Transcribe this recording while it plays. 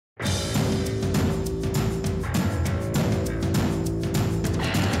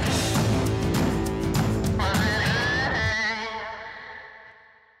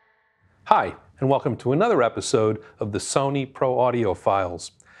Hi, and welcome to another episode of the Sony Pro Audio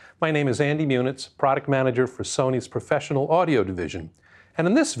Files. My name is Andy Munitz, Product Manager for Sony's Professional Audio Division. And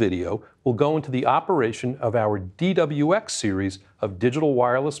in this video, we'll go into the operation of our DWX series of digital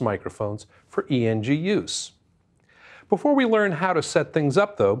wireless microphones for ENG use. Before we learn how to set things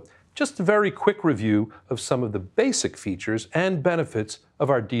up, though, just a very quick review of some of the basic features and benefits of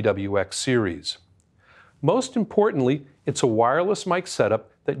our DWX series. Most importantly, it's a wireless mic setup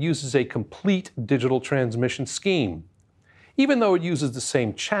that uses a complete digital transmission scheme. Even though it uses the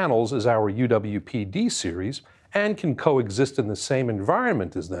same channels as our UWP-D series and can coexist in the same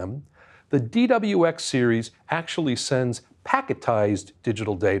environment as them, the DWX series actually sends packetized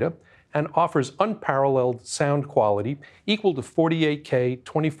digital data and offers unparalleled sound quality equal to 48K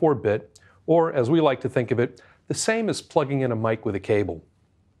 24-bit, or as we like to think of it, the same as plugging in a mic with a cable.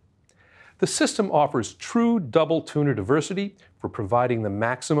 The system offers true double tuner diversity for providing the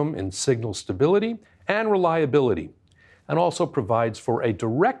maximum in signal stability and reliability, and also provides for a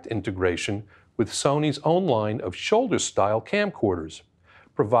direct integration with Sony's own line of shoulder-style camcorders,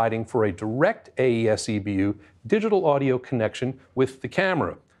 providing for a direct AES-EBU digital audio connection with the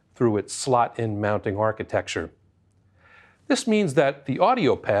camera through its slot-in mounting architecture. This means that the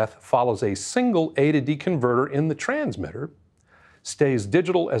audio path follows a single A to D converter in the transmitter, stays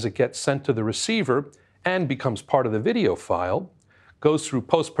digital as it gets sent to the receiver and becomes part of the video file, goes through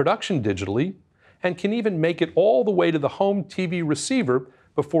post-production digitally, and can even make it all the way to the home TV receiver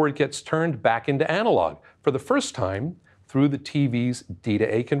before it gets turned back into analog for the first time through the TV's D to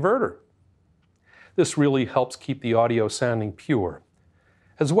A converter. This really helps keep the audio sounding pure.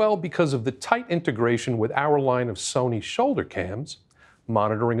 As well, because of the tight integration with our line of Sony shoulder cams,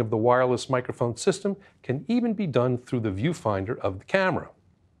 monitoring of the wireless microphone system can even be done through the viewfinder of the camera.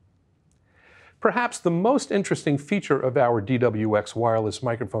 Perhaps the most interesting feature of our DWX wireless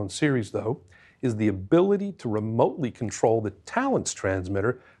microphone series, though, is the ability to remotely control the Talent's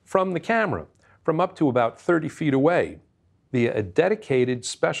transmitter from the camera, from up to about 30 feet away, via a dedicated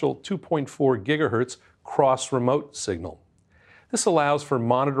special 2.4 gigahertz cross-remote signal. This allows for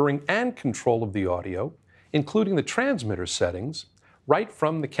monitoring and control of the audio, including the transmitter settings, right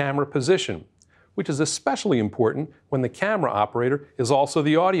from the camera position, which is especially important when the camera operator is also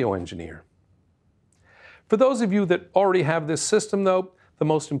the audio engineer. For those of you that already have this system, though, the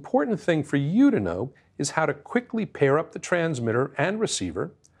most important thing for you to know is how to quickly pair up the transmitter and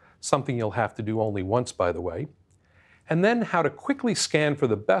receiver, something you'll have to do only once, by the way, and then how to quickly scan for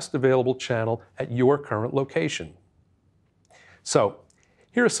the best available channel at your current location. So,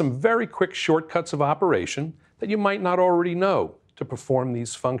 here are some very quick shortcuts of operation that you might not already know to perform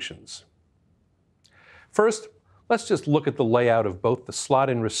these functions. First, let's just look at the layout of both the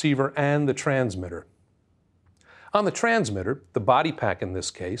slot-in receiver and the transmitter. On the transmitter, the body pack in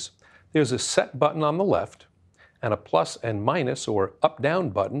this case, there's a set button on the left and a plus and minus or up-down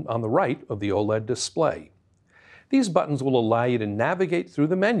button on the right of the OLED display. These buttons will allow you to navigate through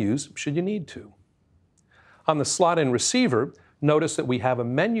the menus should you need to. On the slot-in receiver, notice that we have a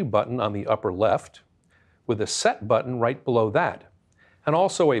menu button on the upper left with a set button right below that, and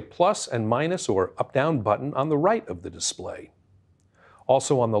also a plus and minus or up-down button on the right of the display.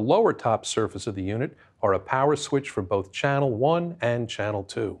 Also on the lower top surface of the unit are a power switch for both channel 1 and channel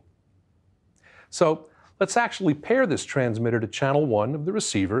 2. So let's actually pair this transmitter to channel 1 of the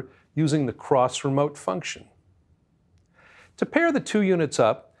receiver using the cross-remote function. To pair the two units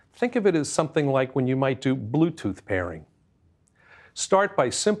up, think of it as something like when you might do Bluetooth pairing. Start by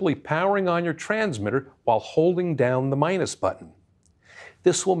simply powering on your transmitter while holding down the minus button.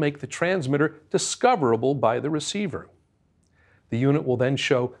 This will make the transmitter discoverable by the receiver. The unit will then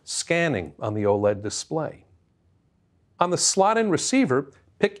show scanning on the OLED display. On the slot-in receiver,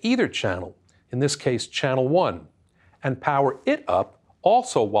 pick either channel, in this case channel 1, and power it up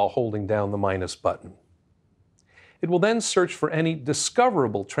also while holding down the minus button. It will then search for any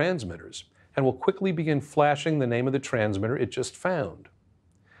discoverable transmitters and will quickly begin flashing the name of the transmitter it just found.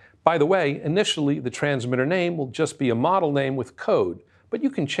 By the way, initially the transmitter name will just be a model name with code, but you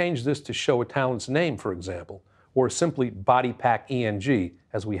can change this to show a Talent's name, for example, or simply Body Pack ENG,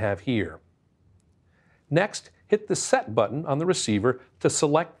 as we have here. Next, hit the Set button on the receiver to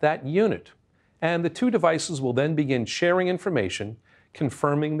select that unit, and the two devices will then begin sharing information,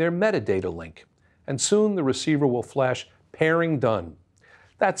 confirming their metadata link, and soon the receiver will flash Pairing Done.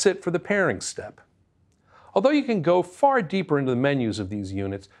 That's it for the pairing step. Although you can go far deeper into the menus of these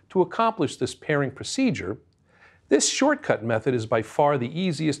units to accomplish this pairing procedure, this shortcut method is by far the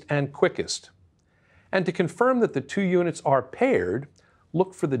easiest and quickest. And to confirm that the two units are paired,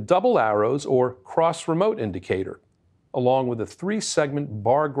 look for the double arrows or cross-remote indicator. along with a 3-segment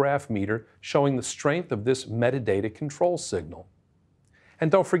bar graph meter showing the strength of this metadata control signal. And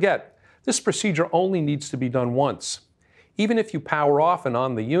don't forget, this procedure only needs to be done once. Even if you power off and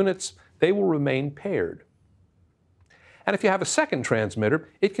on the units, they will remain paired. And if you have a second transmitter,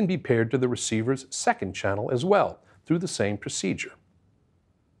 it can be paired to the receiver's second channel as well, through the same procedure.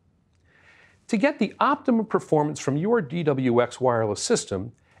 To get the optimum performance from your DWX wireless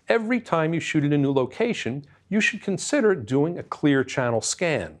system, every time you shoot at a new location, you should consider doing a clear channel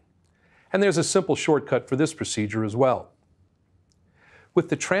scan. And there's a simple shortcut for this procedure as well. With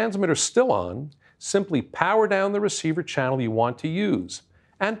the transmitter still on, simply power down the receiver channel you want to use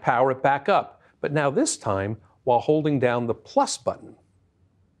and power it back up, but now this time while holding down the plus button.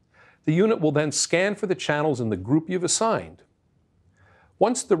 The unit will then scan for the channels in the group you've assigned.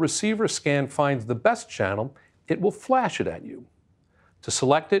 Once the receiver scan finds the best channel, it will flash it at you. To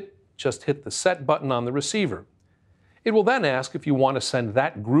select it, just hit the Set button on the receiver. It will then ask if you want to send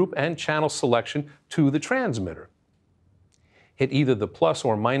that group and channel selection to the transmitter. Hit either the plus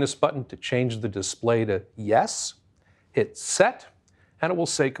or minus button to change the display to Yes, hit Set, and it will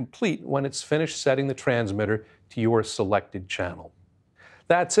say Complete when it's finished setting the transmitter to your selected channel.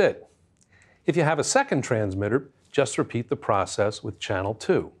 That's it. If you have a second transmitter, just repeat the process with channel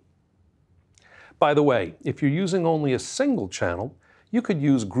 2. By the way, if you're using only a single channel, you could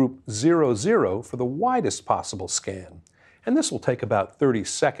use group 00 for the widest possible scan, and this will take about 30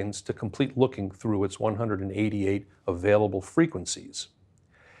 seconds to complete looking through its 188 available frequencies.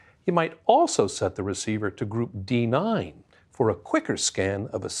 You might also set the receiver to group D9 for a quicker scan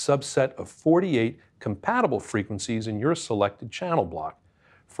of a subset of 48 compatible frequencies in your selected channel block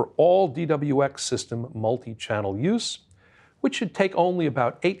for all DWX system multi-channel use, which should take only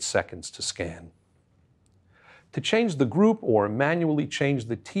about 8 seconds to scan. To change the group or manually change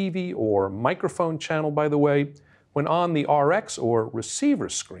the TV or microphone channel, by the way, when on the RX or receiver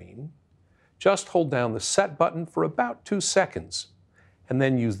screen, just hold down the Set button for about 2 seconds, and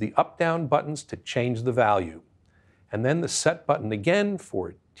then use the up-down buttons to change the value, and then the Set button again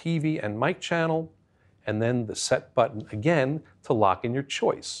for TV and mic channel, and then the Set button again to lock in your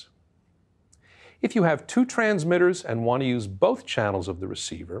choice. If you have 2 transmitters and want to use both channels of the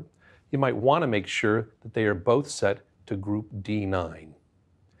receiver, you might want to make sure that they are both set to group D9.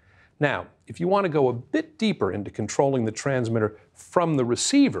 Now, if you want to go a bit deeper into controlling the transmitter from the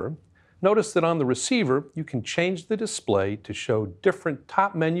receiver, notice that on the receiver you can change the display to show different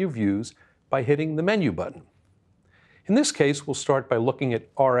top menu views by hitting the menu button. In this case, we'll start by looking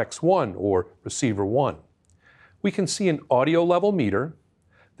at RX1 or receiver 1. We can see an audio level meter,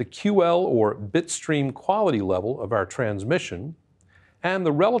 the QL or bit stream quality level of our transmission, and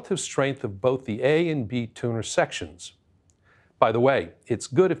the relative strength of both the A and B tuner sections. By the way, it's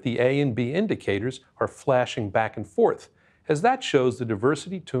good if the A and B indicators are flashing back and forth, as that shows the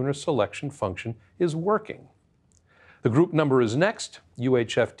diversity tuner selection function is working. The group number is next,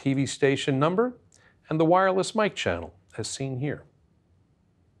 UHF TV station number, and the wireless mic channel, as seen here.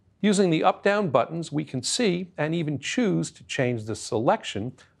 Using the up-down buttons, we can see and even choose to change the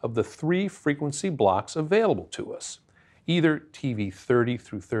selection of the 3 frequency blocks available to us, either TV 30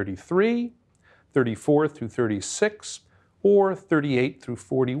 through 33, 34 through 36, or 38 through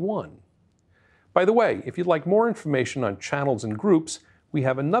 41. By the way, if you'd like more information on channels and groups, we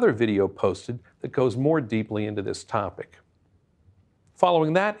have another video posted that goes more deeply into this topic.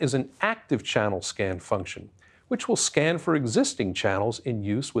 Following that is an active channel scan function, which will scan for existing channels in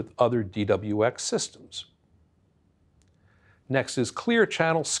use with other DWX systems. Next is clear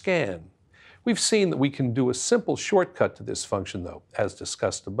channel scan. We've seen that we can do a simple shortcut to this function though, as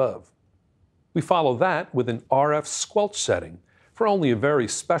discussed above. We follow that with an RF squelch setting for only a very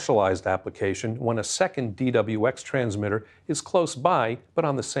specialized application when a second DWX transmitter is close by but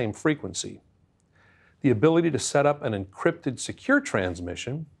on the same frequency. The ability to set up an encrypted secure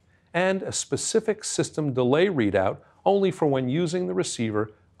transmission, and a specific system delay readout only for when using the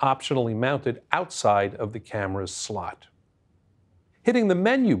receiver optionally mounted outside of the camera's slot. Hitting the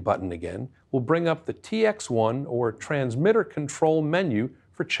menu button again will bring up the TX1 or transmitter control menu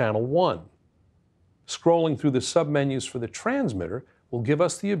for channel 1. Scrolling through the submenus for the transmitter will give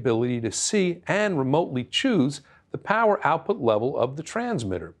us the ability to see and remotely choose the power output level of the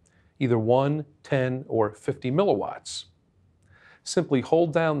transmitter, either 1, 10, or 50 milliwatts. Simply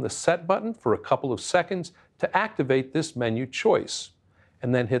hold down the Set button for a couple of seconds to activate this menu choice,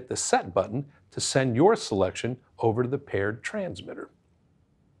 and then hit the Set button to send your selection over to the paired transmitter.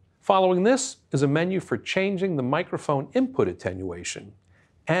 Following this is a menu for changing the microphone input attenuation,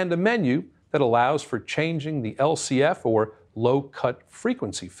 and a menu that allows for changing the LCF or low cut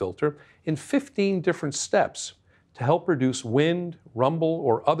frequency filter in 15 different steps to help reduce wind, rumble,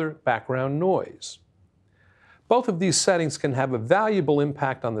 or other background noise. Both of these settings can have a valuable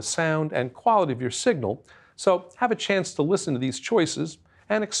impact on the sound and quality of your signal, so have a chance to listen to these choices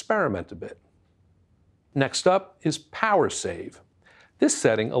and experiment a bit. Next up is Power Save. This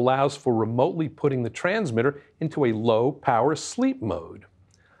setting allows for remotely putting the transmitter into a low power sleep mode,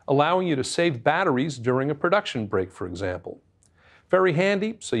 allowing you to save batteries during a production break, for example. Very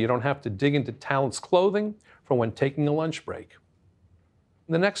handy, so you don't have to dig into talent's clothing for when taking a lunch break.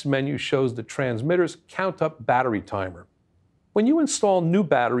 The next menu shows the transmitter's count-up battery timer. When you install new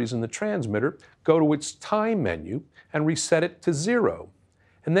batteries in the transmitter, go to its Time menu and reset it to 0.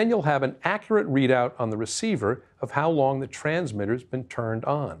 And then you'll have an accurate readout on the receiver of how long the transmitter's been turned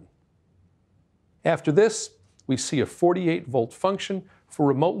on. After this, we see a 48-volt function for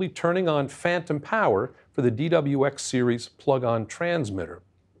remotely turning on phantom power for the DWX series plug-on transmitter.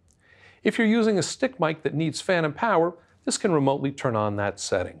 If you're using a stick mic that needs phantom power, this can remotely turn on that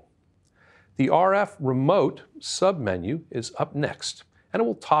setting. The RF remote submenu is up next, and it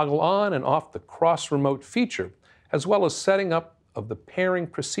will toggle on and off the cross remote feature, as well as setting up of the pairing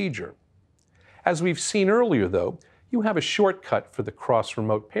procedure. As we've seen earlier, though, you have a shortcut for the cross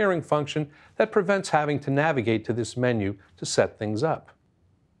remote pairing function that prevents having to navigate to this menu to set things up.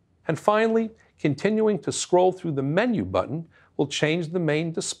 And finally, continuing to scroll through the menu button will change the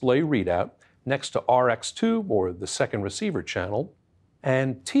main display readout next to RX2, or the second receiver channel,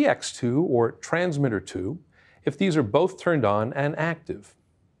 and TX2, or transmitter 2, if these are both turned on and active.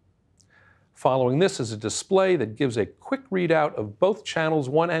 Following this is a display that gives a quick readout of both channels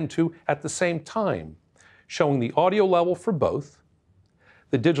 1 and 2 at the same time, showing the audio level for both,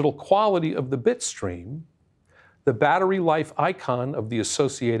 the digital quality of the bit stream, the battery life icon of the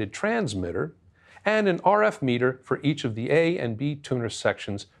associated transmitter, and an RF meter for each of the A and B tuner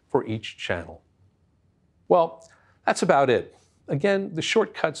sections for each channel. Well, that's about it. Again, the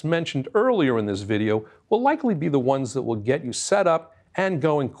shortcuts mentioned earlier in this video will likely be the ones that will get you set up and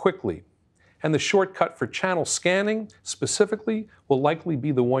going quickly. And the shortcut for channel scanning, specifically, will likely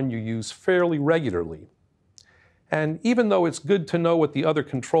be the one you use fairly regularly. And even though it's good to know what the other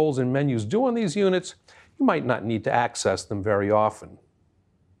controls and menus do on these units, you might not need to access them very often.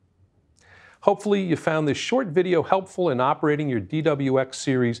 Hopefully you found this short video helpful in operating your DWX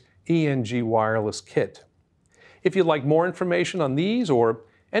series ENG wireless kit. If you'd like more information on these or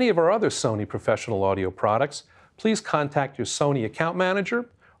any of our other Sony professional audio products, please contact your Sony account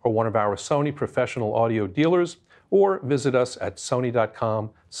manager or one of our Sony professional audio dealers, or visit us at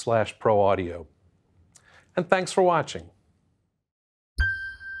sony.com/proaudio. And thanks for watching.